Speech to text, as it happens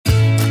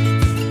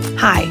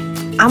Hi,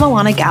 I'm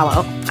Alana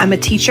Gallo. I'm a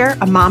teacher,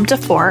 a mom to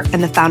four,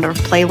 and the founder of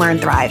Play, Learn,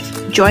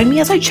 Thrive. Join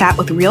me as I chat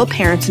with real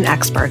parents and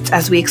experts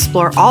as we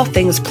explore all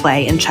things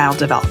play and child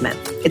development.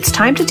 It's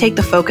time to take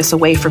the focus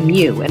away from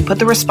you and put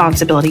the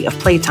responsibility of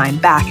playtime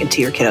back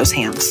into your kiddos'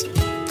 hands.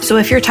 So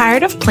if you're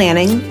tired of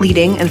planning,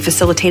 leading, and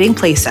facilitating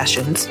play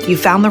sessions,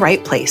 you've found the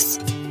right place.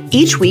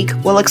 Each week,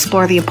 we'll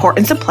explore the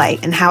importance of play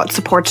and how it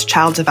supports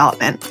child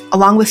development,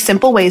 along with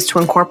simple ways to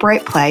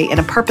incorporate play in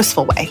a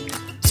purposeful way,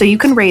 so you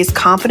can raise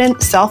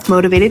confident,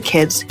 self-motivated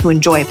kids who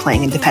enjoy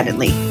playing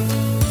independently.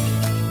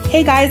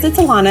 Hey guys, it's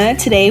Alana.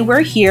 Today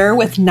we're here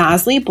with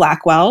Nasli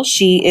Blackwell.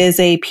 She is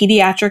a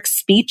pediatric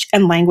speech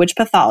and language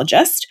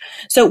pathologist.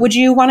 So would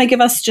you want to give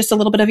us just a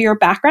little bit of your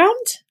background?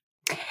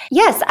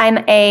 Yes,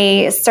 I'm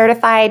a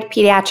certified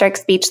pediatric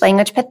speech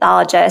language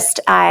pathologist.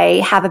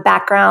 I have a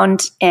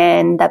background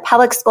in the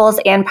public schools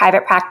and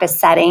private practice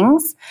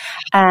settings,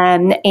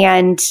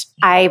 and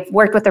I've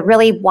worked with a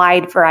really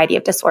wide variety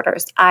of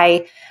disorders.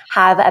 I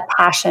have a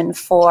passion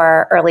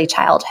for early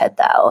childhood,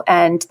 though,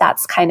 and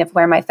that's kind of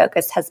where my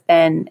focus has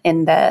been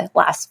in the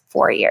last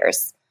 4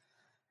 years.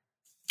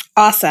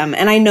 Awesome.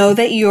 And I know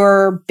that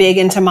you're big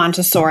into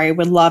Montessori.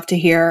 Would love to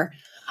hear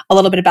a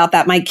little bit about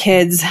that. My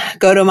kids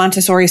go to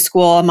Montessori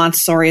school.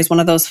 Montessori is one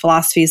of those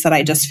philosophies that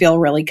I just feel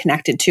really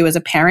connected to as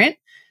a parent.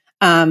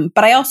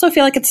 But I also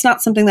feel like it's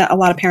not something that a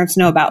lot of parents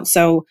know about.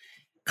 So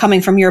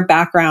coming from your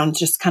background,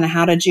 just kind of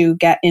how did you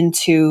get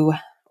into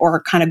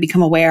or kind of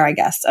become aware, I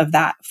guess, of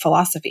that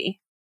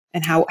philosophy,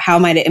 and how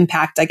might it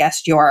impact, I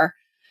guess, your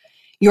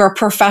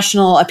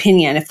professional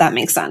opinion, if that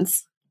makes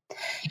sense?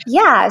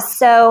 Yeah,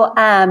 so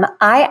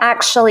I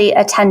actually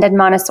attended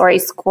Montessori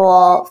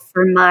school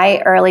for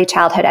my early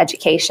childhood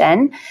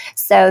education.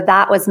 So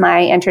that was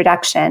my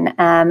introduction.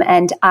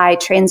 And I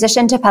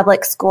transitioned to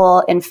public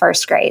school in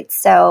first grade.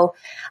 So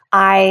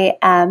I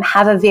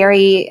have a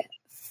very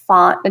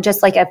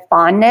just like a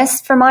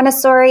fondness for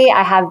Montessori.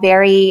 I have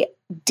very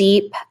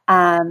deep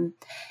and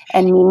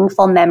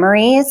meaningful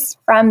memories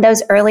from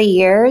those early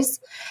years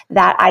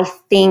that I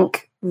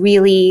think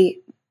really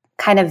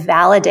kind of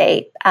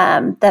validate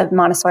the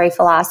Montessori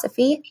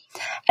philosophy.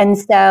 And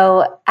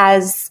so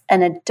as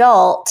an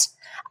adult,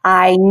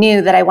 I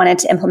knew that I wanted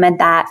to implement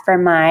that for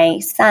my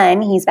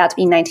son. He's about to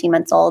be 19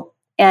 months old.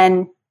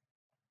 And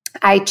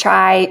I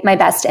try my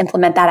best to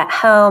implement that at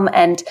home,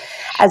 and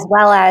as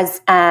well as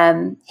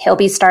he'll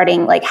be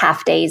starting like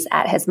half days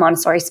at his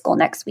Montessori school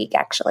next week,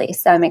 actually.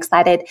 So I'm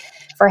excited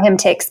for him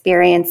to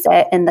experience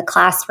it in the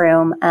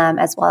classroom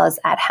as well as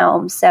at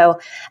home. So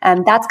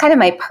that's kind of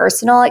my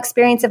personal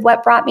experience of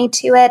what brought me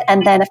to it.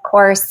 And then, of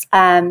course,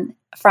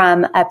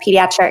 from a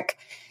pediatric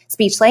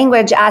speech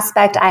language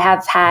aspect, I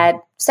have had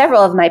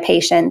several of my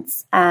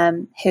patients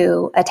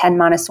who attend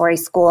Montessori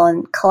school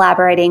and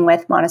collaborating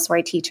with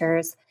Montessori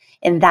teachers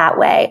in that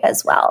way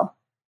as well.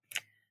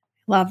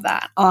 Love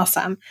that.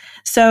 Awesome.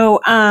 So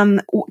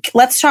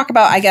let's talk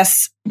about, I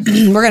guess,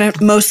 we're going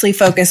to mostly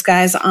focus,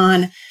 guys,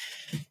 on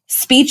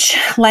speech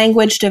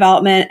language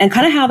development and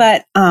kind of how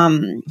that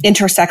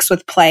intersects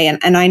with play.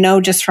 And I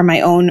know just from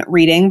my own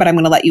reading, but I'm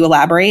going to let you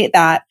elaborate,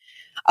 that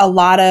a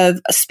lot of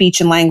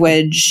speech and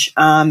language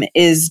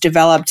is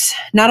developed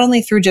not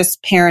only through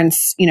just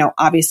parents,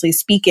 obviously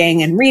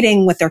speaking and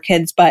reading with their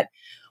kids, but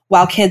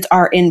while kids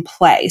are in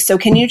play. So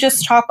can you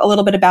just talk a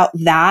little bit about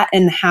that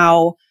and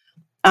how,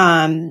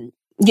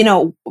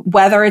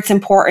 whether it's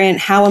important,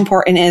 how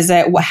important is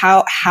it,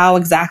 how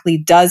exactly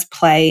does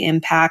play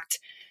impact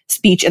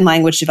speech and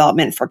language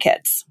development for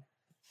kids?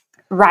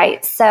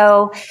 Right.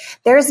 So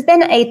there's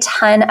been a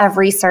ton of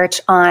research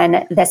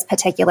on this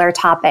particular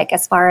topic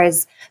as far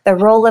as the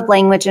role of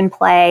language in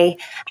play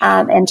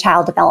and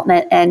child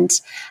development. And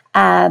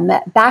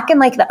back in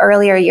like the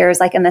earlier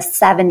years, like in the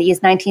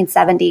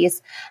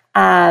 1970s,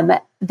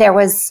 there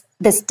was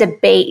this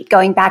debate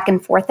going back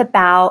and forth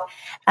about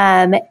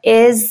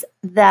is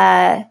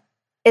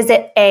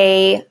it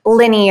a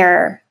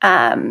linear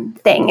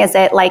thing? Is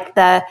it like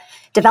the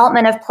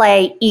development of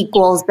play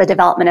equals the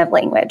development of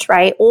language,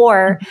 right?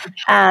 Or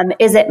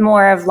is it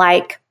more of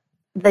like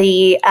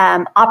the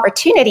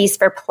opportunities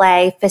for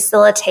play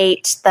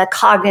facilitate the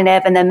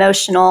cognitive and the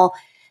emotional,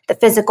 the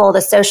physical,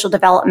 the social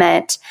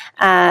development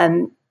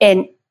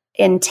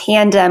in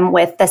tandem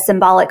with the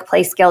symbolic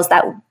play skills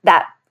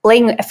that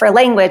for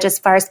language, as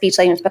far as speech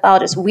language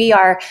pathologists, we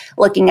are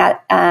looking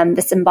at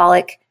the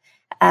symbolic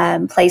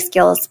play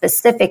skills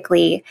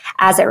specifically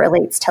as it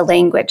relates to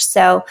language.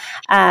 So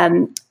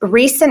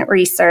recent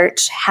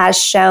research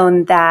has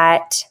shown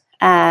that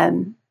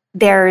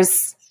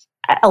there's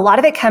a lot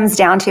of it comes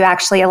down to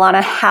actually,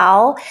 Alana,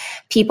 how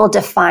people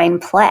define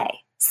play.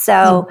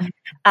 So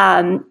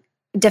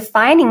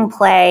defining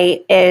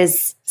play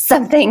is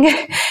something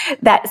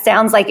that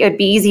sounds like it would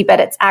be easy, but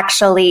it's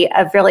actually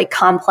a really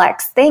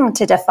complex thing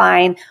to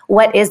define.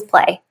 What is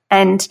play?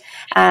 And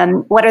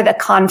what are the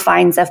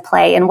confines of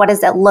play? And what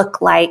does it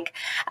look like?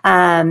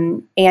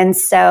 And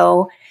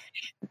so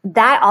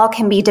that all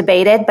can be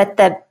debated, but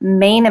the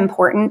main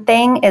important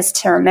thing is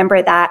to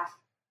remember that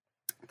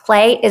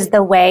play is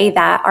the way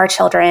that our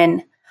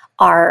children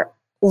are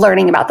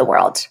learning about the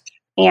world.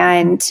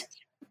 And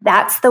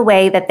that's the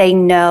way that they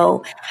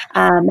know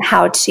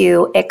how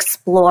to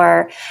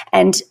explore,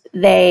 and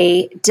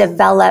they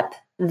develop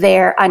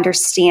their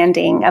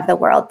understanding of the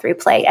world through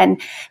play.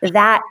 And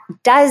that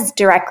does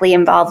directly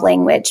involve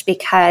language,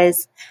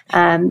 because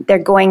they're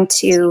going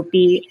to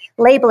be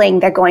labeling,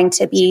 they're going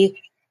to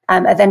be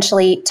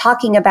eventually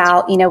talking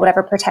about,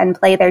 whatever pretend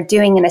play they're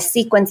doing in a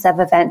sequence of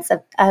events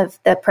of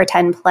the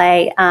pretend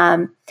play.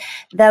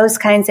 Those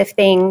kinds of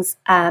things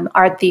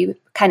are the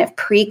kind of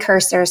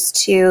precursors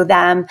to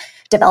them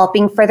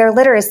developing further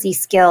literacy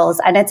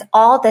skills. And it's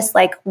all this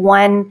like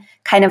one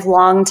kind of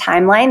long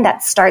timeline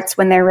that starts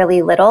when they're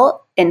really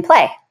little in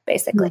play,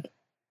 basically.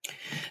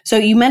 So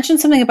you mentioned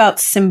something about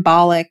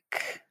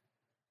symbolic.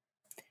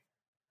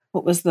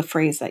 What was the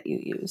phrase that you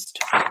used?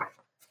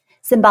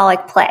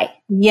 Symbolic play.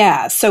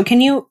 Yeah. So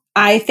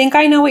I think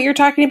I know what you're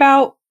talking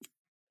about,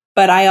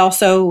 but I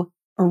also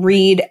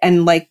read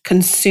and like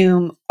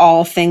consume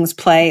all things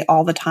play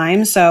all the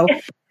time. So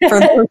for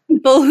those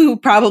people who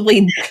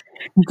probably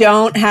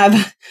don't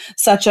have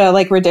such a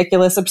like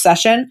ridiculous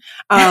obsession,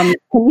 can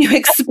you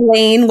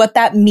explain what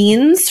that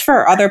means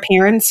for other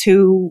parents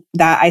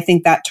I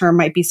think that term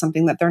might be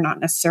something that they're not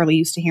necessarily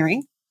used to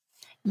hearing?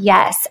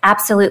 Yes,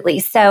 absolutely.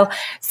 So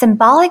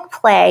symbolic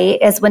play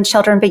is when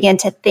children begin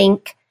to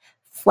think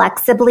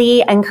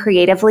flexibly and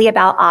creatively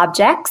about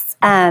objects,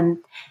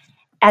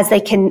 as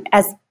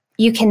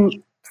you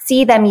can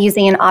see them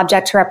using an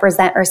object to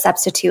represent or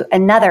substitute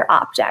another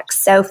object.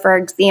 So for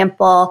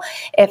example,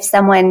 if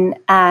someone,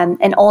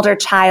 an older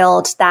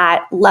child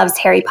that loves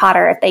Harry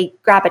Potter, if they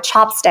grab a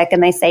chopstick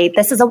and they say,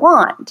 this is a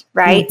wand,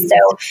 right? Mm-hmm.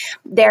 So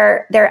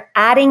they're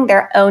adding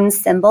their own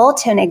symbol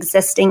to an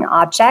existing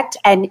object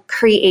and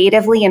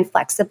creatively and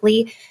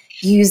flexibly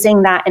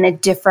using that in a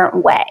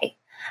different way.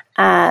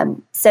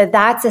 So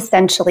that's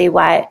essentially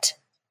what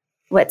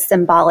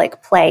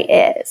symbolic play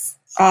is.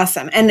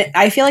 Awesome. And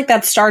I feel like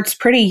that starts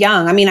pretty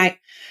young. I mean,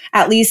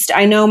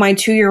 I know my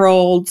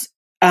 2-year-old,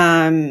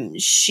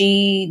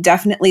 she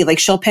definitely like,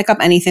 she'll pick up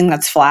anything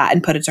that's flat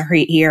and put it to her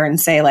ear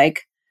and say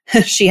like,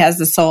 she has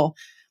this whole,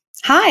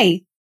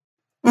 hi,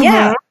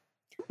 yeah,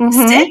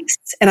 sticks.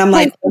 And I'm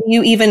like,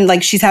 you even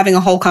like, she's having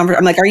a whole conversation.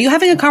 I'm like, are you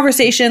having a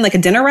conversation, like a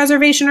dinner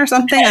reservation or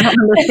something? I don't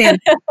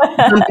understand.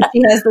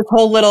 She has this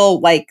whole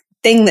little like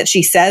thing that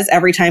she says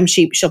every time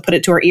she'll put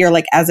it to her ear,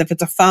 like as if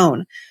it's a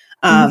phone.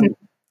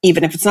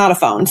 Even if it's not a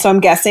phone. So I'm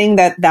guessing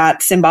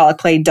that symbolic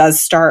play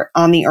does start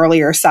on the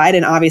earlier side,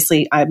 and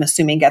obviously I'm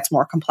assuming gets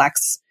more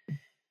complex.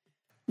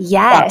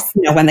 Yes.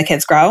 When the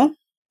kids grow.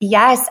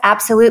 Yes,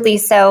 absolutely.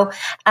 So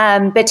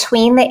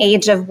between the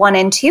age of 1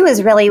 and 2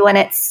 is really when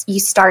you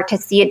start to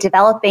see it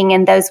developing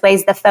in those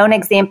ways. The phone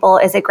example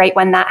is a great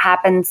one that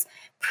happens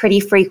pretty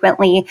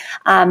frequently.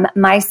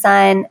 My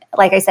son,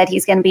 like I said,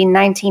 he's going to be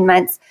 19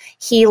 months.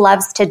 He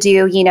loves to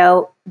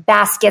do,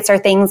 baskets or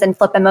things and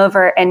flip them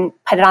over and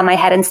put it on my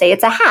head and say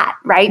it's a hat,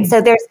 right? Mm-hmm.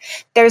 So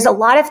there's a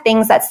lot of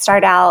things that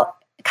start out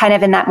kind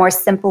of in that more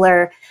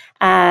simpler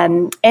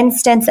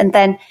instance. And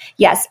then,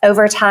 yes,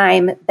 over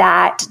time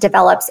that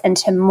develops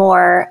into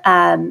more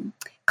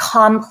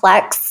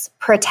complex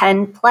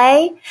pretend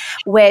play,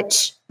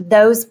 which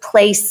those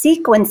play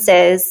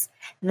sequences,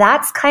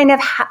 that's kind of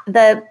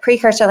the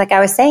precursor, like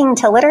I was saying,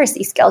 to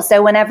literacy skills.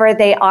 So whenever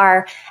they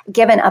are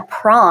given a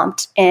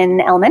prompt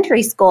in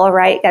elementary school,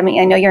 right? I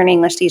mean, I know you're an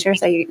English teacher,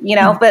 so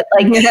but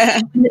like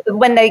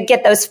when they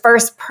get those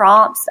first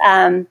prompts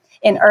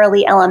in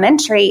early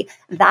elementary,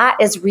 that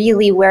is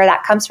really where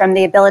that comes from.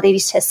 The ability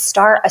to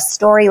start a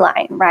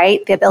storyline,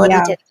 right? The ability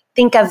to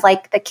think of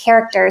like the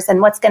characters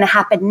and what's going to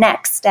happen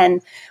next,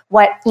 and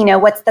what's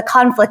the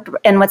conflict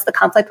and what's the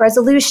conflict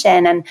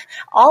resolution, and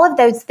all of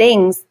those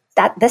things.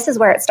 That this is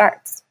where it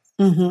starts.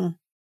 Mm-hmm.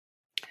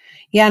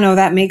 Yeah, no,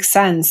 that makes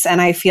sense. And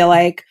I feel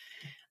like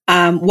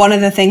one of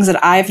the things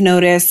that I've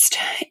noticed,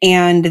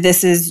 and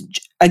this is,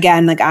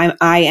 again, like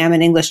I am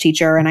an English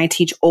teacher and I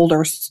teach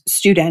older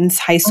students,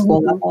 high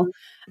school level.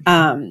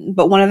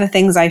 But one of the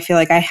things I feel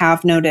like I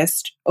have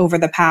noticed over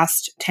the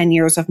past 10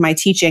 years of my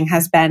teaching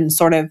has been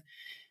sort of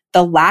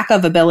the lack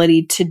of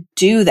ability to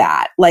do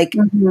that, like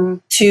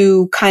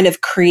to kind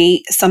of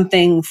create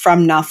something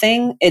from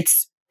nothing.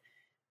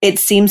 It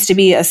seems to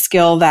be a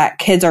skill that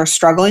kids are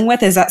struggling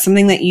with. Is that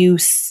something that you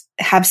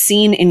have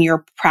seen in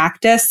your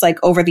practice, like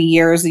over the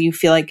years, that you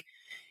feel like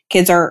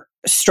kids are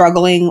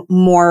struggling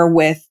more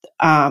with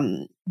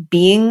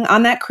being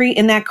on that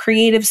in that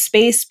creative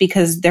space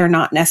because they're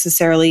not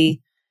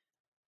necessarily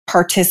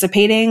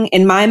participating?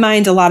 In my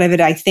mind, a lot of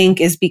it, I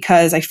think, is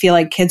because I feel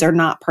like kids are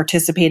not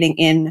participating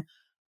in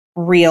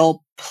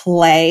real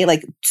play,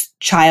 like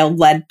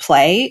child-led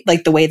play,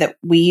 like the way that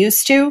we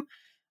used to.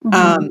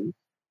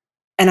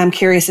 And I'm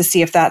curious to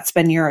see if that's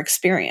been your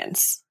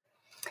experience.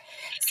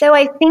 So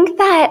I think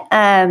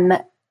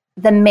that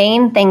the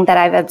main thing that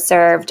I've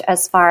observed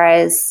as far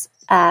as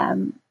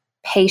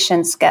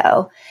patients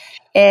go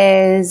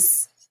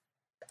is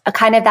a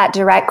kind of that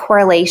direct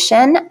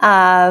correlation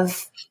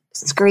of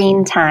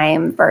screen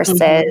time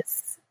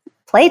versus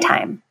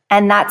playtime.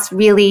 And that's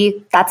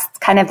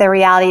kind of the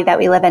reality that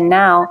we live in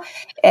now,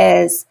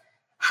 is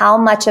how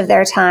much of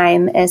their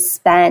time is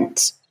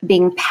spent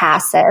being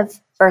passive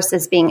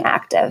versus being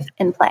active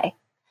in play.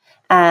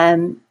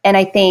 And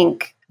I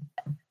think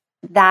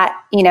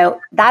that,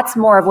 that's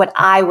more of what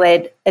I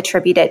would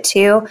attribute it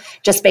to,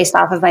 just based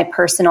off of my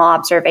personal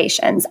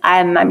observations.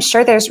 I'm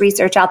sure there's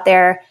research out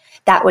there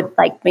that would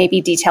like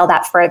maybe detail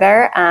that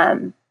further.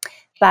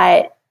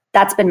 But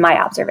that's been my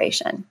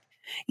observation.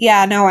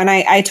 Yeah, no, and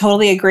I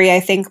totally agree. I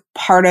think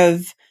part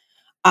of,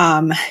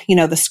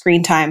 the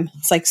screen time,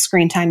 it's like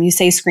screen time, you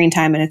say screen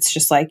time and it's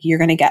just like, you're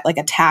going to get like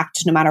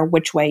attacked no matter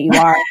which way you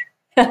are.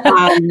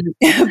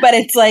 But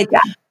it's like,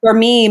 for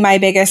me, my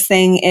biggest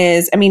thing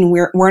is, I mean,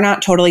 we're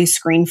not totally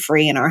screen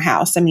free in our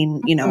house. I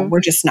mean,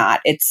 we're just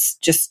not. It's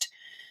just,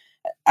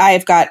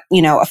 I've got, a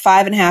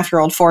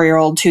 5.5-year-old,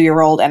 4-year-old,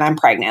 2-year-old, and I'm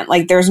pregnant.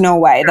 Like, there's no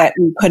way that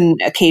we couldn't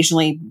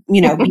occasionally,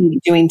 be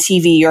doing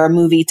TV or a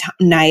movie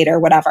night or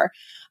whatever.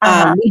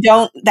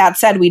 That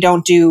said, we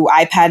don't do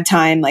iPad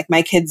time. Like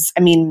my kids, I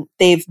mean,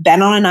 they've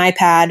been on an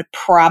iPad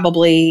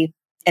probably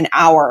an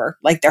hour,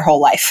 like their whole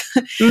life.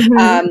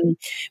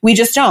 We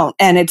just don't.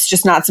 And it's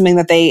just not something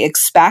that they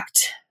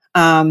expect.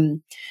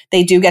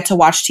 They do get to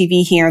watch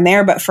TV here and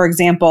there. But for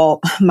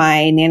example,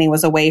 my nanny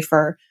was away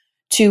for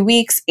 2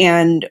 weeks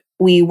and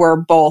we were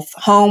both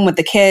home with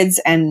the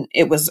kids, and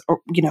it was,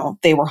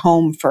 they were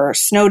home for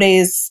snow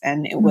days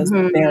and it was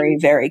very,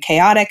 very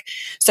chaotic.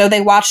 So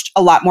they watched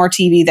a lot more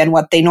TV than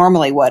what they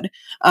normally would.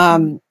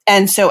 And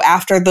so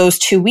after those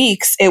 2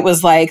 weeks, it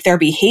was like their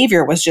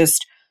behavior was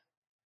just,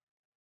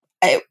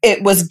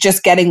 it was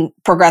just getting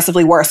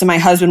progressively worse. And my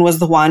husband was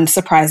the one,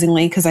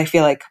 surprisingly, because I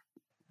feel like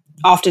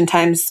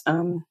oftentimes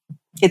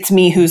it's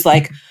me who's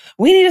like,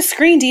 we need a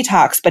screen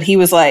detox. But he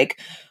was like,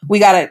 we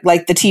got to,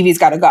 like, the TV's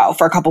got to go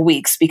for a couple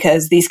weeks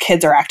because these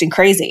kids are acting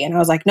crazy. And I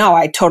was like, no,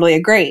 I totally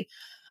agree.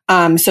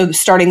 So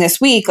starting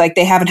this week, like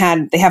they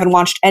haven't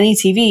watched any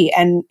TV.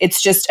 And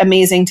it's just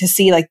amazing to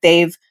see, like,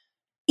 they've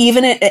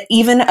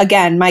even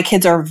again, my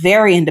kids are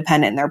very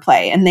independent in their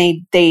play, and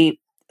they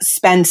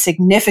spend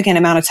significant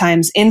amount of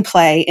times in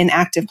play, in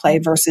active play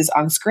versus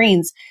on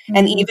screens.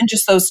 And even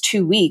just those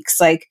 2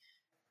 weeks, like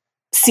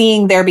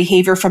seeing their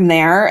behavior from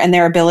there and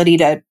their ability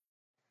to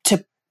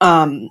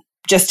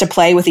just to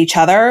play with each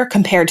other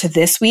compared to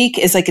this week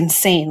is like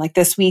insane. Like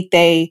this week,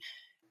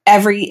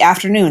 every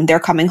afternoon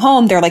they're coming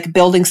home, they're like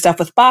building stuff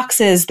with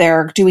boxes.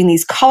 They're doing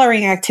these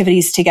coloring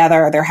activities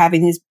together. They're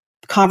having these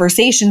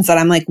conversations that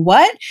I'm like,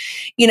 what?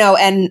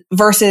 And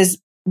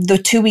versus the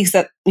 2 weeks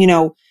that,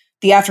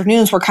 the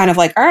afternoons were kind of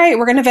like, all right,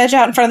 we're going to veg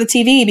out in front of the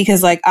TV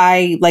because like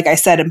I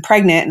said, I'm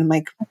pregnant and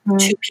like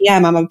 2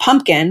 p.m. I'm a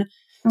pumpkin.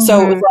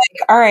 So it was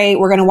like, all right,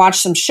 we're going to watch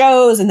some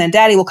shows and then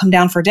daddy will come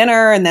down for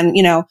dinner. And then,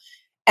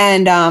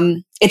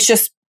 and it's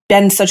just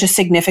been such a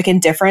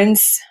significant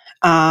difference.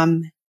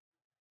 Even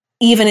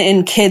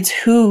in kids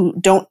who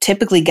don't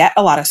typically get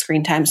a lot of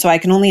screen time. So I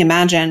can only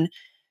imagine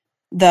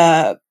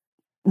the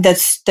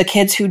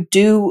kids who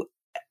do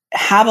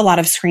have a lot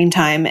of screen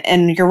time.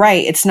 And you're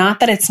right. It's not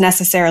that it's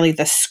necessarily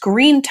the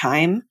screen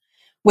time,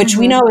 which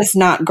we know is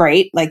not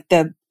great. Like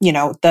the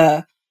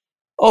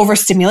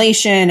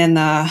overstimulation and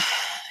the,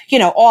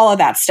 all of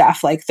that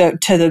stuff, like to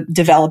the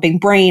developing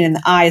brain and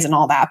the eyes and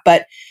all that.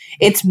 But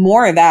it's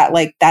more that,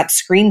 like, that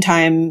screen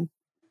time,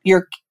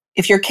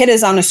 if your kid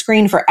is on a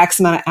screen for X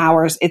amount of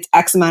hours, it's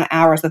X amount of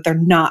hours that they're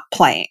not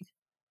playing.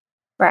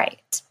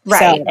 Right.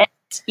 So,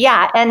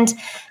 and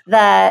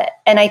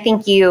I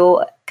think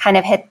you kind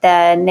of hit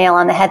the nail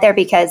on the head there,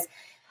 because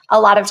a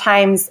lot of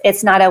times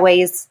it's not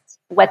always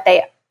what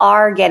they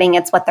are getting,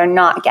 it's what they're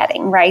not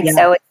getting. Right. Yeah.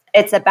 So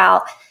it's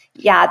about,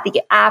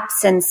 the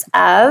absence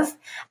of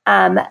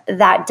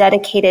that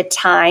dedicated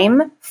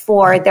time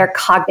for their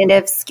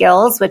cognitive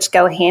skills, which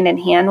go hand in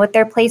hand with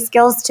their play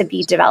skills, to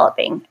be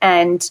developing.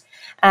 And,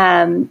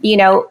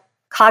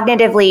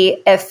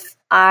 cognitively, if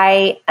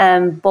I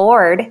am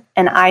bored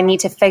and I need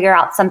to figure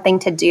out something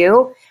to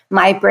do,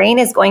 my brain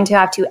is going to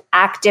have to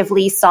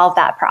actively solve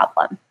that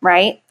problem,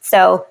 right?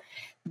 So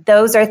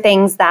those are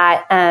things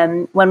that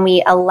when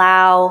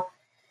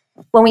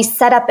we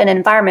set up an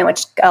environment,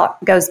 which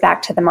goes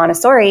back to the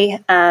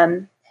Montessori,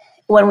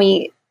 when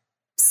we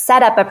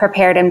set up a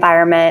prepared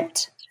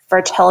environment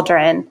for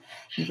children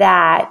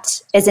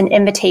that is an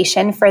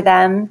invitation for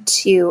them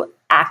to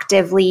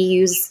actively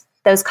use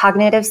those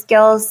cognitive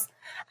skills,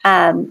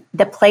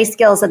 the play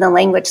skills and the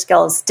language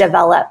skills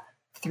develop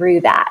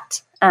through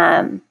that.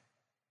 And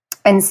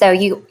so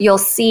you'll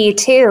see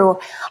too,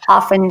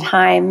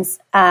 oftentimes,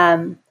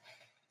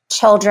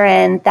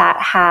 children that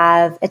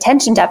have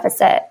attention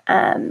deficit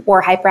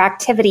or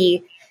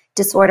hyperactivity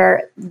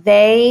disorder,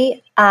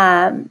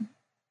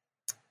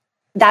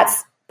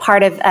 that's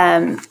part of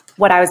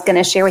what I was going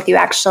to share with you,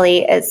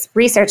 actually, is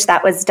research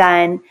that was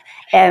done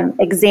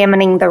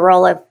examining the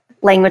role of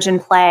language and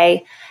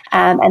play.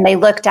 And they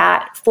looked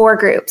at 4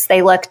 groups.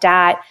 They looked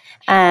at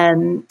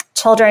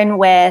children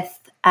with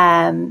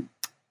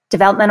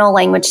developmental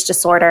language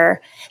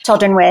disorder,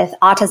 children with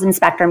autism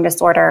spectrum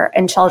disorder,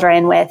 and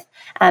children with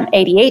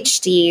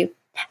ADHD.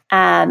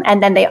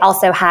 And then they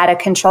also had a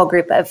control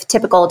group of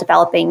typical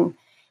developing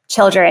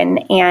children.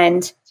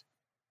 And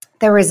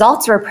the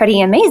results were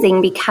pretty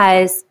amazing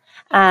because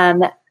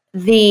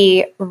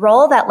the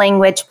role that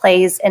language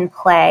plays in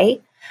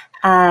play,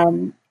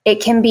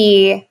 it can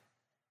be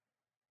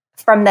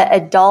from the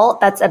adult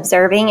that's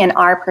observing in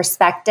our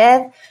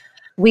perspective.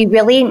 We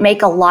really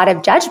make a lot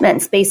of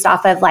judgments based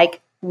off of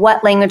like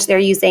what language they're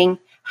using,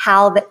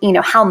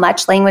 how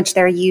much language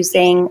they're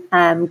using,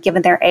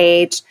 given their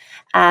age,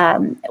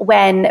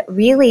 when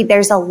really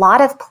there's a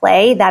lot of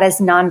play that is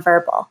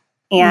nonverbal.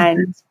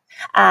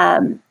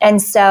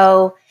 And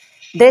so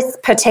this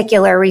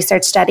particular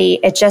research study,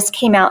 it just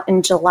came out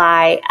in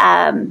July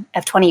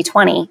of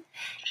 2020.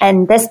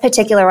 And this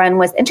particular one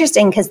was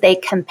interesting because they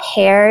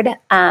compared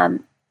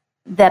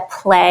the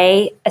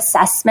play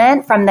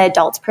assessment from the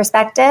adult's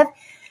perspective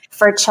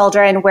for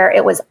children where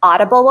it was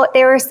audible what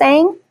they were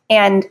saying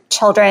and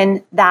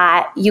children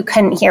that you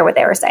couldn't hear what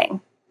they were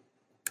saying.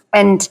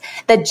 And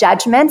the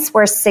judgments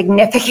were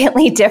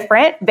significantly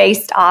different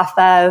based off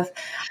of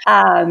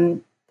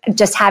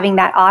just having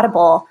that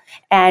audible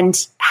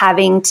and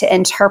having to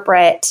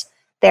interpret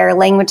their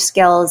language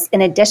skills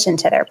in addition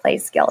to their play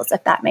skills,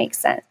 if that makes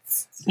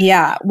sense.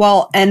 Yeah.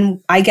 Well,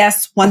 and I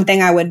guess one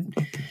thing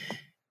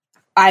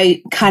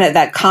a comment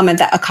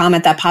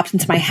that popped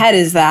into my head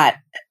is that,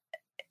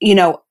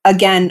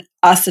 again,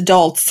 us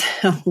adults,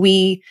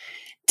 we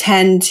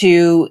tend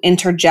to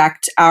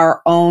interject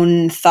our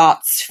own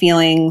thoughts,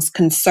 feelings,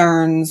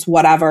 concerns,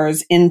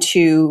 whatevers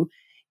into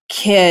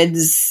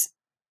kids'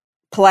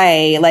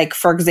 play. Like,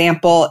 for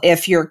example,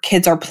 if your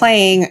kids are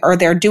playing or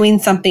they're doing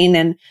something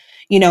and,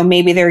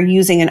 maybe they're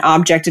using an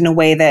object in a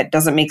way that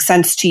doesn't make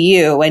sense to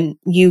you, and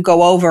you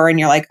go over and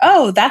you're like,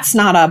 oh, that's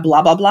not a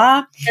blah, blah,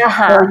 blah.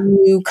 Or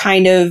you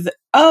kind of,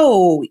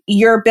 oh,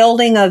 you're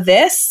building a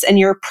this, and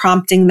you're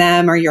prompting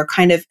them, or you're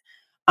kind of,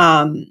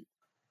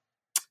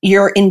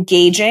 you're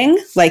engaging,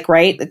 like,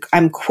 right? Like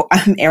I'm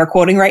air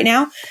quoting right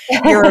now.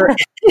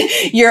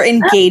 You're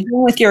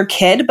engaging with your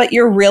kid, but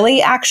you're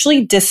really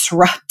actually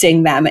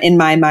disrupting them in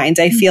my mind.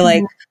 I feel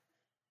like,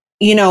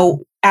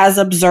 as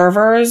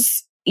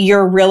observers,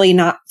 you're really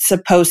not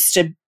supposed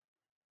to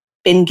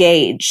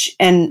engage.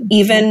 And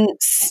even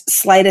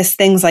slightest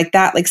things like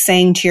that, like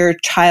saying to your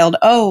child,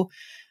 oh,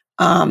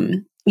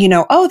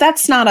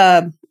 that's not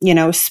a,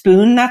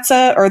 spoon, that's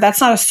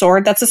not a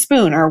sword, that's a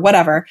spoon, or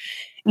whatever.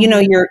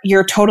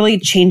 You're totally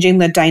changing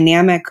the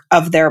dynamic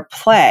of their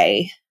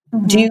play.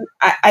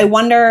 I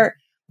wonder,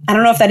 I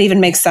don't know if that even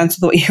makes sense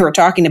with what you were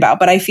talking about,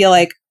 but I feel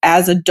like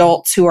as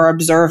adults who are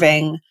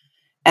observing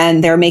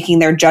and they're making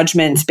their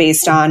judgments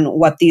based on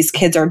what these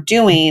kids are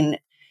doing,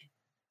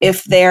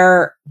 if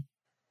they're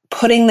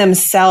putting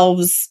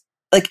themselves,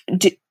 like,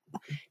 did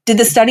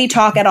the study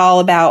talk at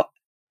all about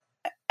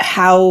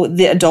how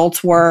the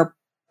adults were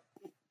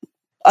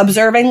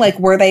observing? Like,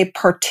 were they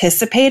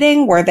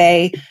participating? Were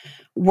they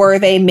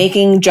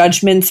making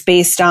judgments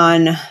based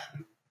on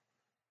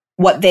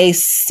what they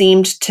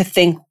seemed to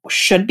think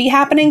should be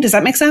happening? Does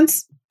that make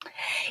sense?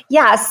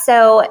 Yeah.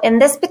 So in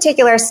this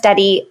particular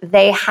study,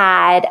 they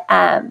had,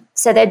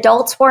 so the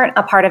adults weren't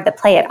a part of the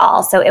play at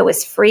all. So it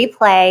was free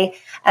play,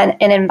 an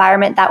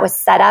environment that was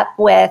set up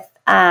with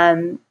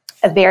a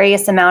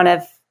various amount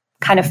of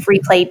kind of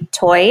free play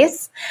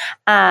toys.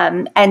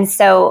 And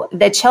so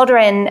the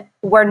children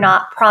were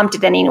not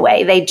prompted in any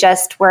way. They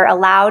just were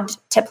allowed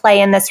to play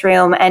in this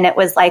room. And it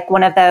was like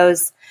one of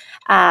those,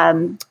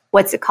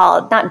 what's it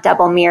called? Not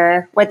double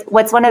mirror.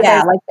 What's one of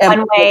those, like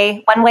one-way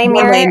mirror? One-way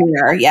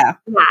mirror, yeah.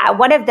 Yeah,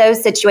 one of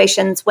those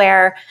situations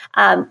where,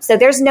 so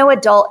there's no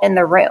adult in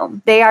the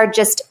room. They are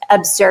just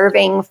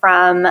observing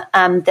from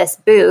this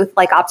booth,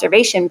 like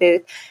observation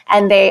booth.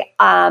 And they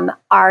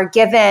are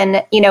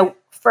given,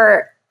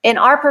 in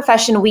our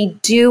profession, we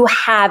do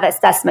have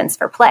assessments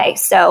for play.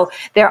 So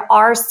there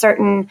are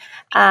certain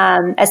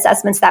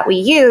assessments that we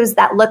use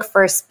that look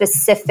for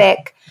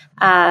specific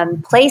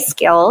play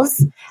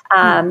skills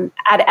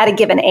at a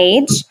given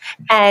age.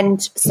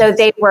 And so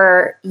they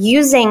were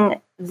using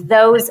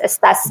those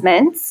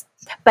assessments,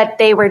 but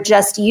they were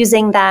just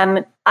using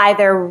them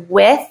either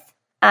with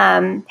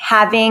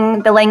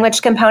having the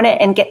language component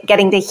and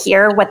getting to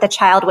hear what the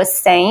child was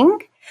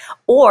saying,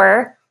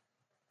 or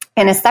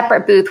in a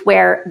separate booth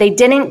where they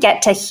didn't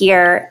get to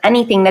hear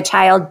anything the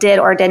child did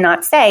or did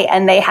not say,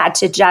 and they had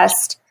to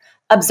just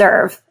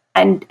observe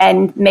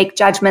and make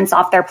judgments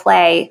off their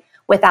play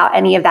without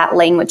any of that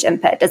language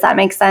input. Does that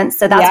make sense?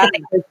 So that's what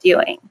they were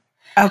doing.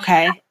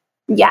 Okay.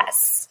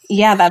 Yes.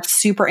 Yeah, that's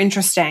super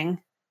interesting.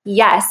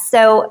 Yes.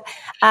 So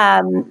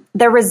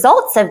the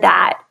results of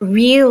that,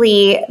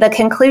 really, the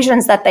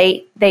conclusions that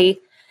they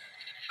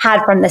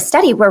had from the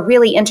study were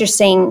really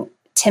interesting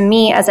to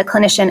me as a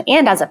clinician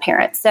and as a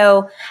parent.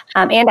 So,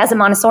 and as a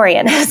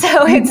Montessorian.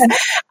 So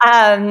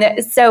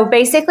it's, so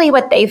basically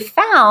what they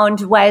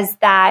found was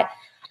that,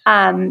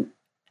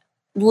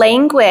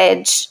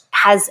 language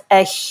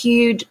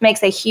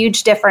makes a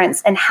huge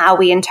difference in how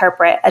we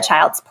interpret a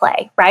child's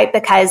play, right?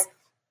 Because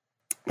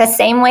the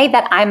same way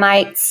that I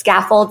might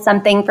scaffold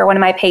something for one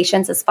of my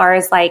patients as far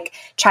as like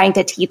trying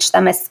to teach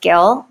them a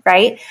skill,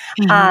 right?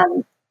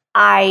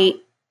 Mm-hmm.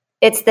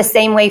 It's the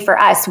same way for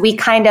us. We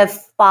kind of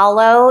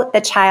follow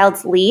the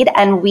child's lead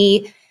and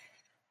we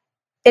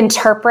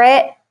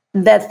interpret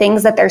the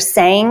things that they're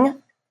saying,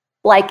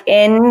 like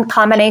in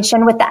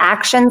combination with the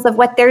actions of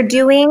what they're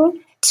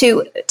doing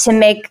to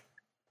make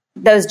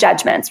those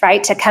judgments,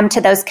 right? To come to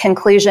those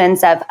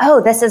conclusions of,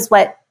 oh, this is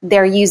what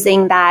they're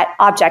using that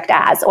object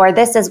as, or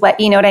this is what,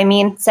 you know what I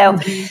mean? So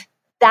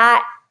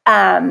that's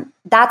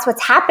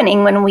what's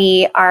happening when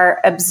we are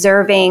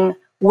observing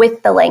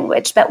with the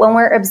language. But when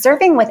we're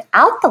observing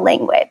without the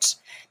language,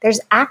 there's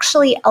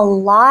actually a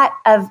lot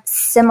of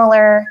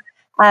similar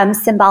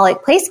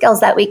symbolic play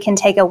skills that we can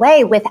take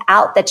away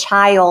without the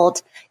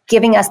child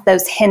giving us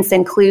those hints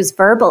and clues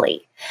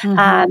verbally.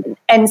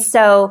 And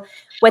so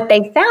what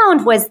they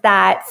found was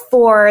that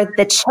for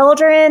the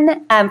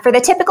children, for the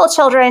typical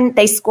children,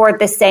 they scored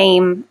the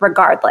same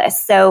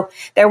regardless. So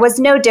there was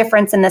no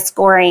difference in the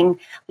scoring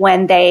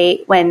when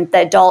the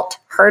adult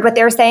heard what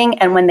they were saying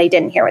and when they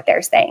didn't hear what they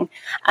were saying.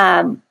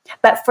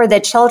 But for the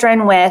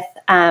children with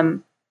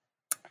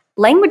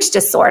language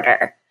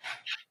disorder,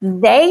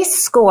 they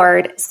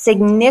scored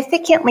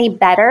significantly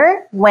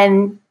better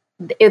when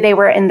they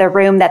were in the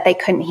room that they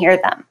couldn't hear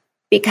them,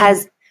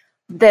 because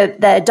the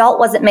adult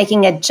wasn't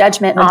making a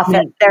judgment off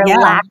of their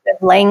lack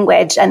of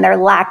language and their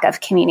lack of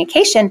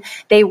communication.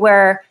 They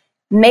were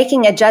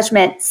making a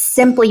judgment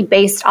simply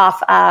based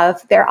off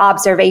of their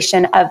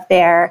observation of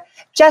their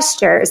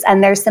gestures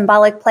and their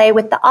symbolic play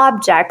with the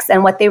objects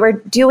and what they were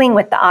doing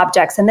with the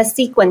objects and the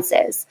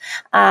sequences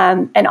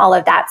and all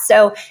of that.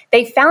 So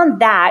they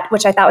found that,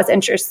 which I thought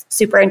was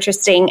super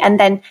interesting. And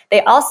then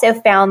they also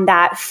found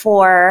that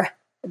for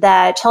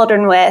the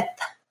children with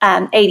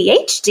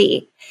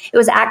ADHD, it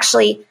was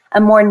actually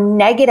a more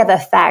negative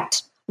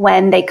effect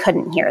when they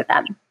couldn't hear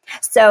them.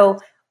 So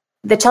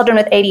the children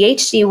with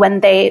ADHD,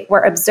 when they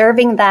were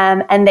observing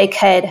them and they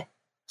could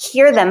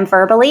hear them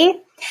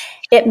verbally,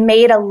 it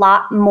made a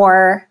lot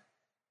more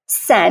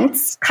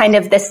sense, kind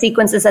of the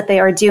sequences that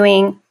they were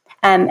doing,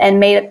 and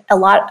made a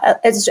lot of,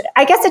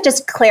 I guess it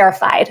just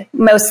clarified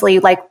mostly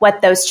like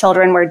what those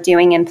children were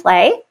doing in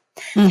play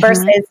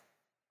versus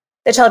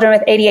the children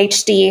with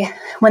ADHD,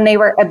 when they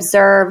were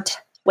observed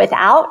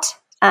without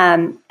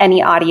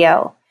any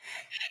audio.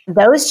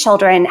 Those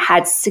children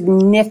had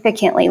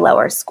significantly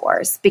lower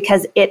scores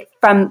because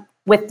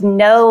with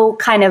no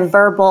kind of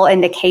verbal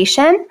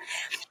indication,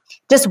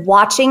 just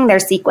watching their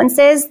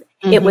sequences,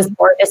 it was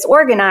more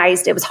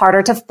disorganized. It was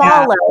harder to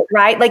follow,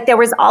 right? Like there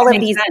was all of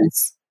these,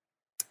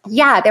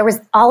 there was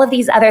all of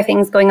these other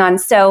things going on.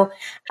 So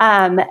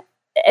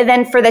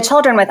then for the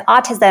children with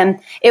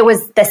autism, it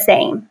was the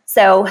same.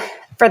 So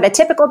for the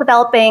typical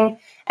developing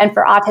and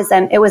for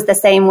autism, it was the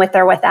same with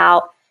or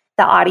without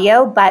the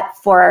audio. But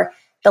for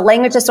the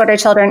language disorder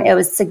children, it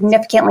was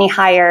significantly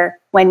higher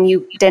when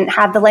you didn't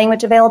have the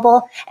language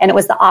available. And it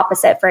was the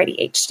opposite for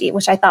ADHD,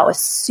 which I thought was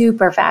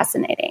super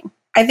fascinating.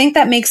 I think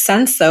that makes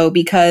sense though,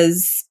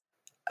 because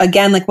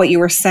again, like what you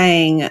were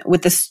saying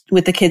with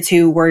the kids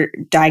who were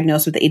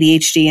diagnosed with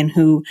ADHD and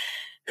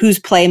whose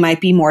play might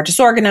be more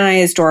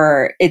disorganized,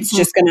 or it's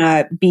just going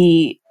to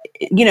be,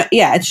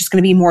 it's just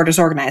going to be more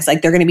disorganized.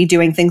 Like they're going to be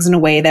doing things in a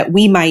way that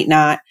we might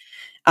not,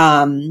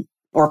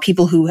 or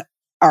people who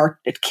are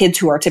kids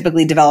who are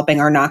typically developing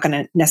are not going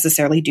to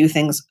necessarily do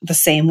things the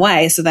same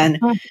way. So then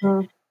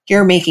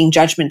you're making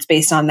judgments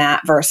based on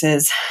that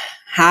versus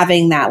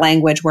having that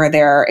language where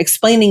they're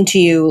explaining to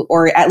you,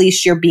 or at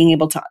least you're being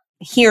able to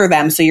hear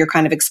them. So you're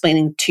kind of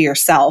explaining to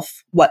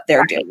yourself what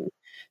they're doing.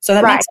 So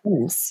that makes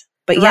sense.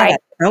 But that's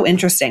so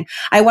interesting.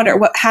 I wonder,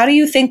 how do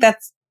you think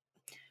that's,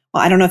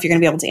 well, I don't know if you're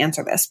going to be able to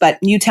answer this, but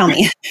you tell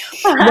me.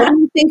 What do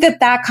you think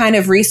that kind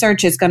of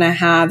research is going to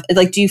have?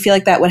 Like, do you feel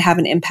like that would have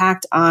an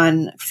impact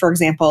on, for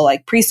example,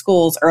 like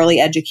preschools, early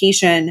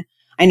education?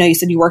 I know you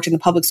said you worked in the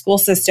public school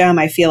system.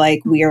 I feel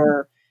like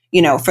we're,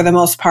 for the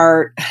most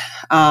part,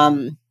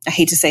 I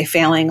hate to say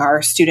failing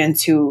our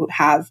students who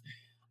have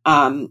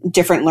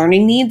different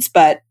learning needs,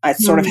 but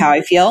that's sort of how I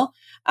feel.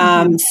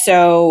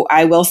 So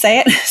I will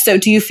say it. So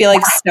do you feel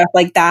like stuff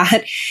like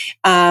that,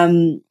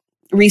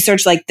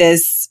 research like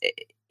this,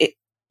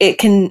 it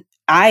can,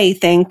 I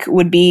think,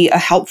 would be a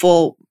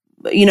helpful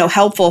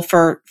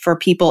for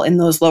people in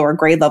those lower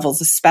grade levels,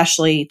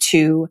 especially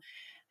to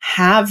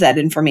have that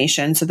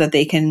information so that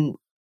they can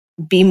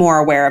be more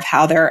aware of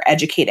how they're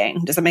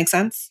educating. Does that make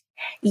sense?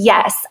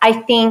 Yes. I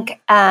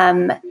think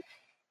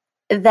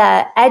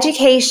the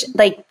education,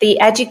 like the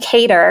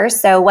educator,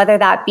 so whether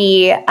that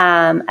be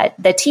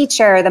the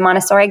teacher, the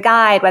Montessori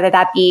guide, whether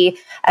that be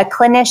a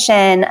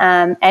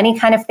clinician, any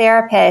kind of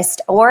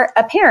therapist, or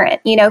a parent,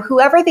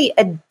 whoever the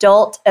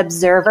adult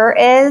observer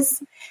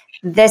is,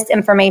 this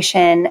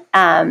information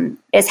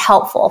is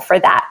helpful for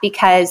that,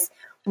 because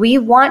we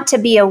want to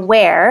be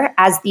aware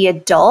as the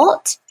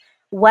adult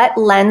what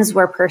lens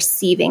we're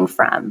perceiving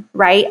from,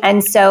 right?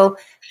 And so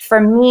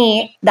for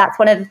me, that's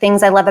one of the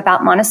things I love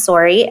about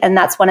Montessori, and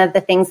that's one of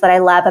the things that I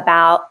love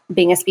about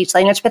being a speech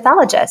language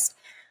pathologist.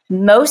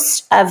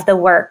 Most of the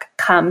work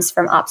comes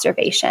from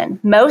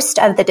observation. Most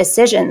of the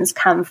decisions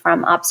come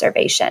from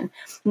observation.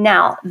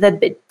 Now,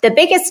 the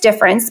biggest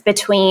difference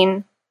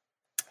between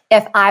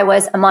if I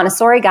was a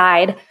Montessori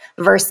guide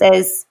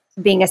versus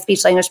being a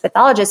speech language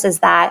pathologist is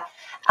that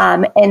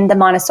in the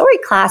Montessori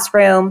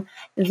classroom,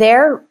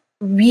 they're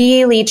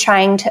really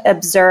trying to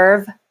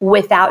observe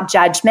without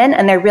judgment,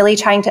 and they're really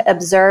trying to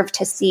observe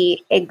to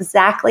see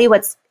exactly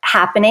what's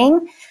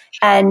happening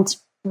and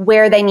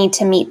where they need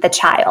to meet the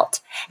child.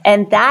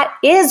 And that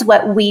is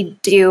what we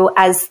do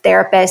as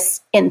therapists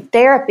in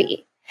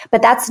therapy.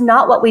 But that's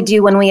not what we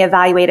do when we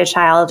evaluate a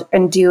child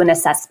and do an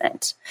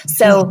assessment.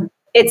 So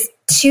it's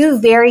two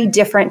very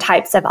different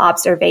types of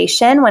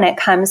observation when it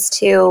comes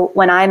to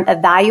when I'm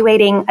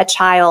evaluating a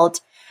child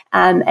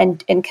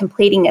and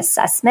completing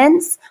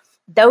assessments.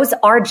 Those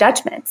are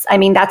judgments. I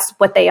mean, that's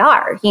what they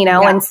are,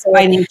 and so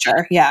by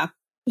nature. Yeah.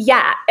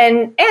 Yeah.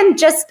 And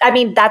just, I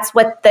mean, that's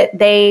what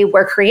they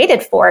were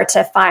created for,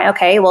 to find,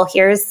 okay, well,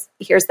 here's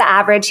the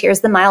average,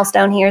 here's the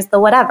milestone, here's the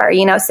whatever,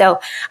 So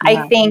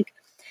I think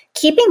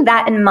keeping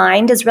that in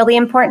mind is really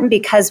important,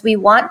 because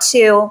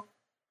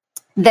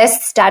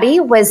this study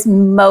was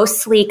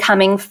mostly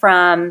coming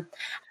from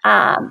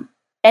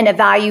an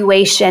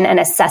evaluation and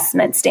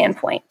assessment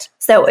standpoint.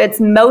 So it's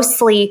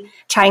mostly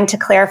trying to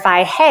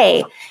clarify,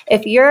 hey,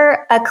 if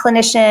you're a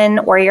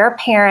clinician or you're a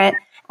parent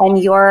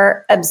and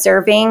you're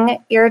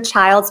observing your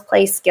child's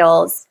play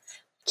skills,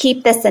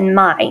 keep this in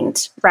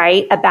mind,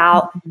 right?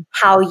 About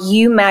how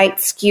you might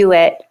skew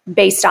it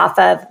based off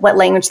of what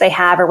language they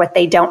have or what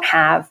they don't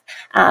have,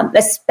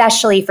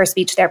 especially for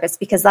speech therapists,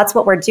 because that's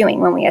what we're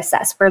doing when we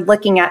assess. We're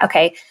looking at,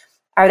 okay,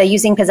 are they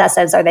using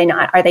possessives? Are they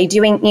not? Are they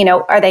doing,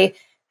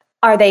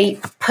 are they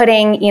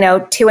putting,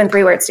 2 and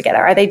 3 words together?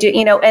 Are they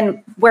doing,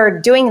 and we're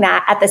doing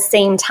that at the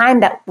same time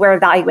that we're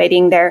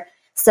evaluating their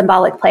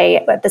symbolic play,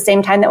 at the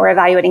same time that we're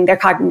evaluating their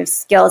cognitive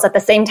skills, at the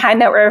same time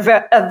that we're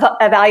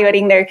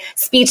evaluating their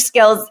speech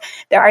skills,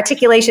 their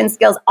articulation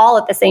skills, all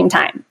at the same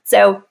time.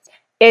 So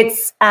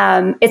it's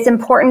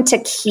important to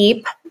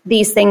keep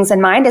these things in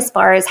mind as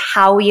far as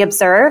how we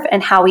observe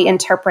and how we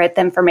interpret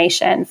the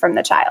information from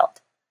the child.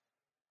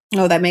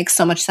 Oh, that makes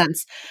so much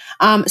sense.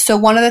 So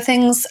one of the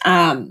things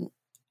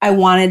I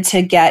wanted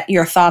to get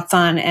your thoughts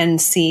on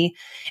and see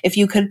if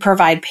you could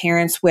provide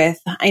parents with,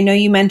 I know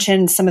you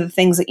mentioned some of the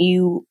things that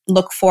you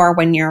look for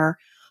when you're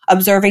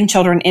observing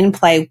children in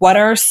play. What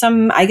are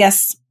some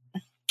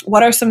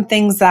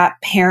things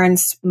that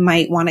parents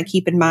might want to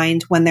keep in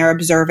mind when they're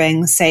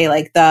observing, say,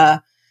 like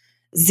the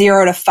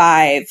 0 to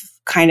 5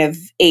 kind of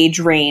age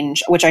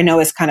range, which I know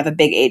is kind of a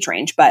big age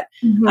range, but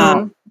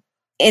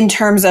in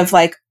terms of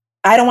like,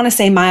 I don't want to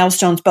say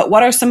milestones, but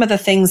what are some of the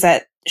things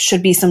that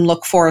should be some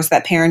look fors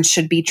that parents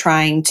should be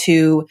trying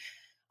to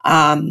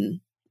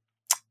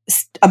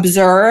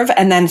observe,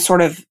 and then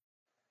sort of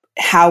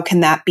how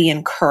can that be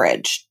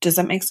encouraged? Does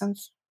that make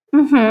sense?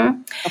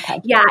 Mm-hmm. Okay.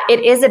 Yeah,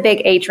 it is a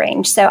big age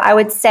range. So I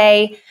would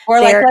say, or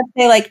let's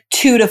say like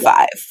 2 to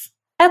 5.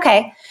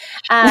 Okay.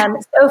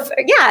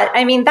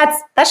 I mean,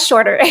 that's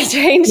shorter age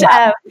range.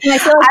 Yeah.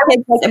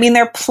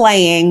 They're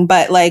playing,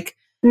 but like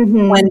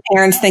when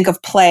parents think of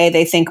play,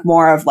 they think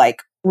more of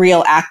like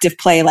real active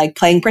play, like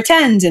playing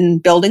pretend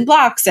and building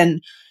blocks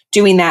and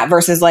doing that,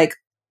 versus like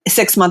a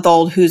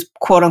 6-month-old who's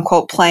quote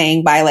unquote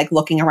playing by like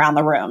looking around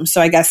the room.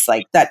 So I guess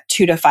like that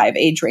 2 to 5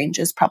 age range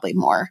is probably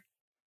more.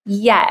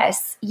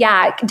 Yes.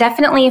 Yeah,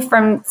 definitely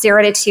from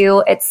 0 to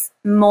 2, it's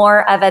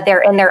more of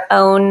they're in their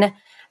own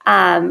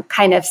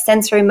kind of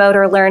sensory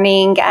motor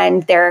learning,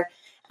 and they're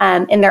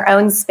in their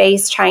own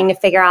space trying to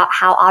figure out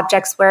how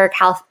objects work,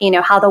 how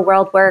the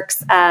world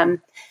works.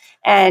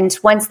 And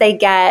once they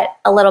get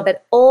a little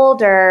bit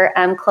older,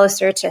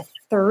 closer to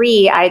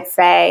 3, I'd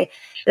say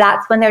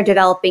that's when they're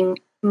developing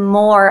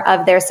more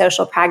of their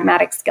social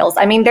pragmatic skills.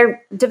 I mean,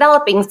 they're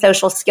developing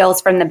social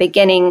skills from the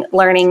beginning,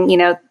 learning,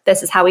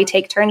 this is how we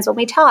take turns when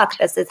we talk.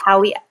 This is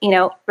how we,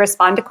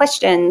 respond to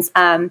questions.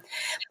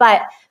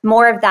 But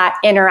more of that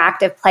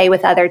interactive play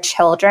with other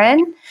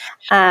children,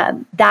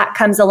 that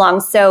comes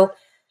along. So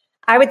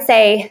I would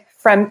say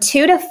from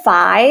 2 to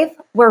 5,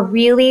 we're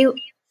really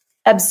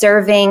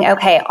observing,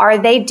 okay, are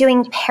they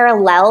doing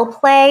parallel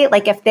play?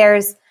 Like if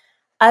there's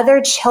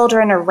other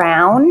children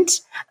around,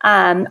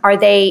 are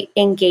they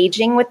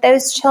engaging with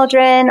those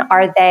children?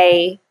 Are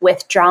they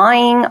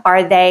withdrawing?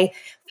 Are they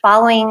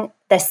following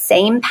the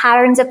same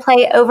patterns of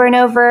play over and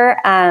over?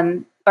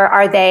 Or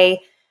are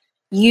they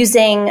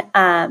using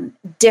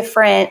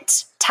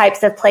different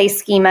types of play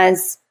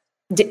schemas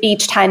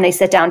each time they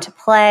sit down to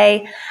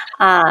play?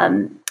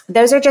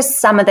 Those are just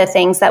some of the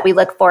things that we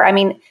look for. I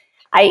mean,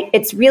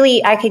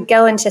 I could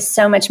go into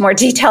so much more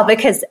detail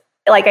because,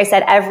 like I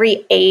said,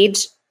 every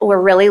age, we're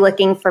really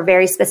looking for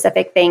very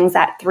specific things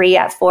at 3,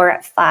 at 4,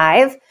 at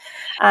 5.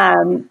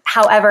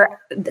 However,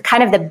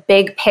 kind of the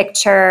big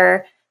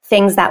picture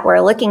things that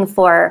we're looking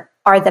for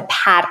are the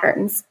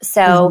patterns.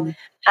 So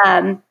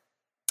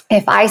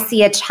if I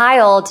see a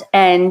child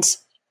and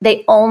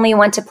they only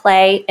want to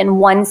play in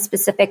one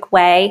specific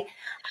way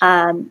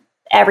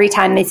every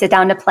time they sit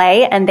down to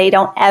play, and they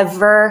don't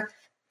ever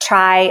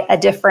try a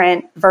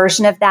different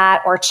version of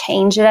that or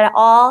change it at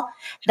all,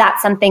 that's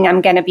something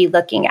I'm going to be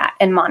looking at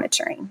and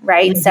monitoring,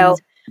 right? So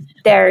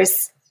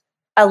there's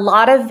a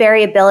lot of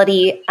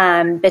variability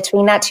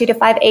between that 2 to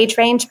 5 age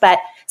range, but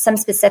some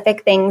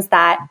specific things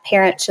that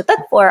parents should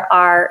look for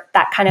are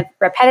that kind of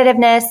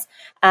repetitiveness.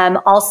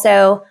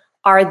 Also,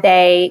 are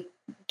they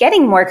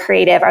getting more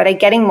creative? Are they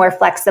getting more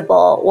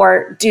flexible?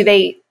 Or do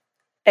they,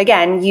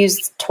 again,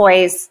 use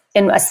toys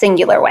in a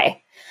singular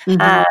way?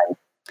 Mm-hmm.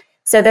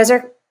 So those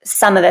are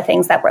some of the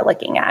things that we're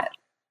looking at.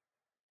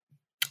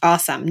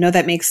 Awesome. No,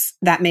 that makes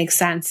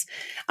sense.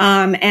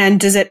 And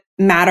does it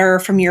matter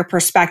from your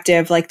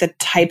perspective, like the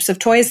types of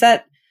toys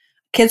that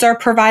kids are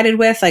provided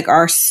with? Like,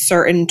 are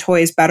certain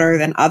toys better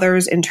than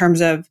others in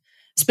terms of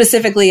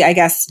specifically, I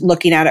guess,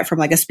 looking at it from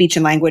like a speech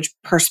and language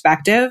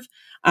perspective?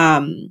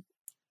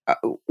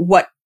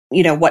 What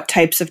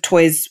types of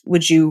toys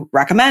would you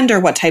recommend,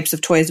 or what types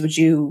of toys would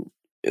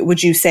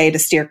you say to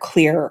steer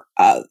clear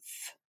of?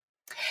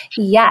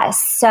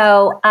 Yes.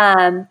 So,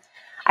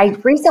 I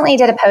recently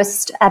did a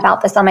post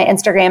about this on my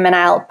Instagram, and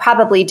I'll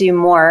probably do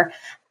more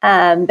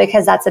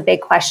because that's a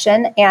big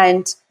question.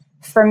 And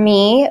for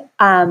me,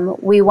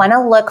 we want to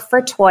look for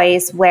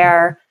toys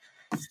where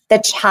the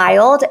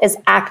child is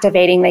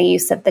activating the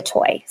use of the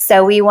toy.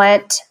 So we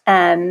want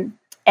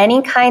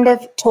any kind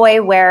of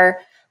toy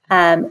where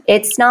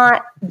it's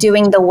not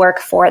doing the work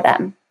for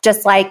them,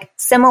 just like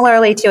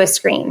similarly to a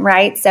screen,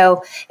 right?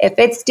 So if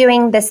it's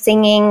doing the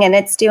singing and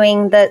it's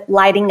doing the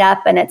lighting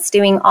up and it's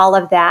doing all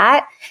of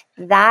that,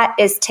 that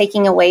is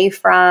taking away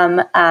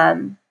from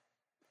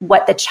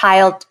what the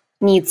child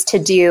needs to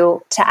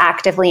do to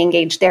actively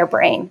engage their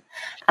brain.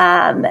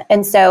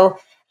 And so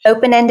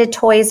open-ended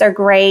toys are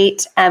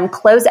great.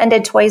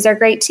 Closed-ended toys are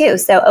great too.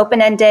 So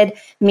open-ended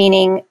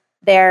meaning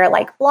they're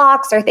like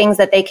blocks or things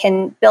that they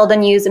can build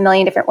and use a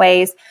million different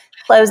ways.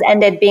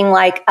 Closed-ended being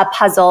like a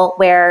puzzle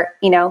where,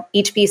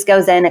 each piece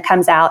goes in, it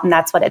comes out, and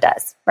that's what it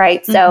does,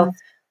 right? Mm-hmm.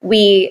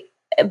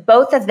 So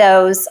both of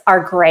those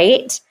are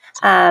great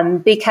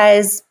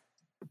because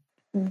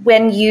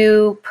when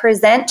you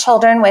present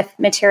children with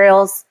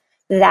materials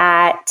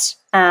that,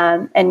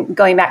 and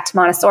going back to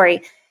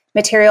Montessori,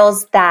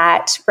 materials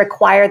that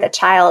require the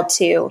child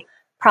to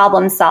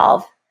problem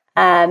solve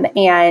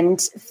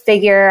and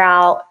figure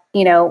out,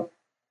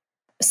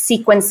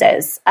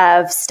 sequences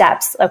of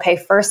steps. Okay,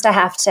 first I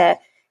have to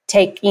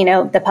take,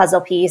 the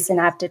puzzle piece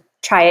and I have to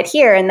try it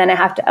here. And then I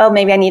have to,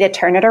 maybe I need to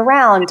turn it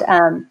around.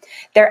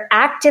 They're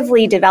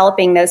actively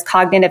developing those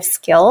cognitive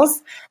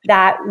skills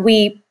that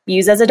we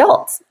use as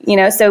adults,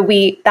 so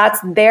that's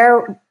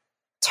their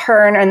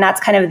turn and that's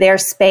kind of their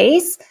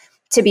space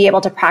to be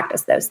able to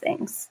practice those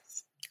things.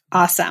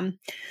 Awesome.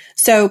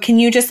 So can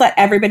you just let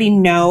everybody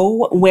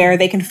know where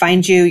they can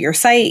find you, your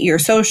site, your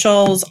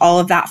socials, all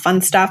of that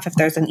fun stuff, if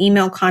there's an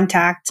email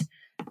contact,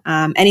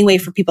 any way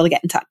for people to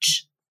get in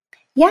touch?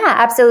 Yeah,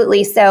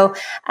 absolutely. So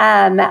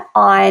on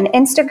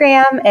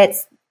Instagram,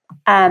 it's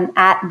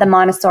at the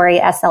Montessori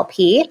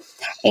SLP.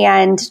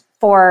 And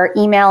for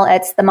email,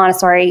 it's the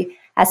Montessori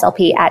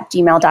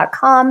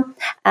SLP@gmail.com.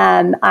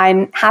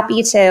 I'm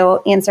happy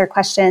to answer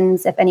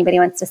questions if anybody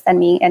wants to send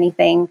me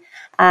anything.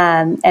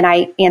 And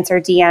I answer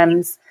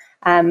DMs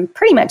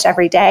pretty much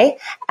every day.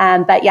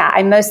 But yeah,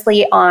 I'm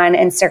mostly on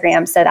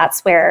Instagram, so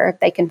that's where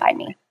they can find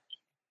me.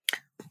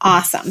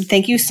 Awesome.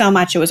 Thank you so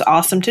much. It was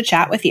awesome to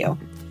chat with you.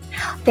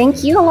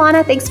 Thank you,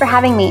 Alana. Thanks for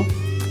having me.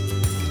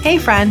 Hey,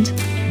 friend.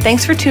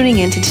 Thanks for tuning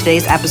in to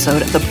today's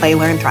episode of the Play,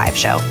 Learn, Thrive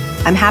show.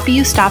 I'm happy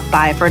you stopped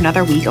by for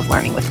another week of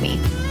learning with me.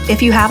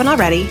 If you haven't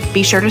already,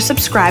 be sure to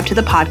subscribe to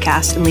the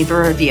podcast and leave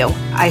a review.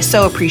 I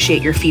so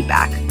appreciate your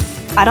feedback.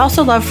 I'd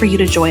also love for you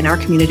to join our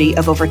community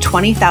of over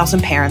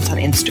 20,000 parents on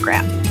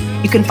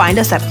Instagram. You can find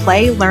us at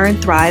Play, Learn,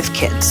 Thrive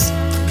Kids.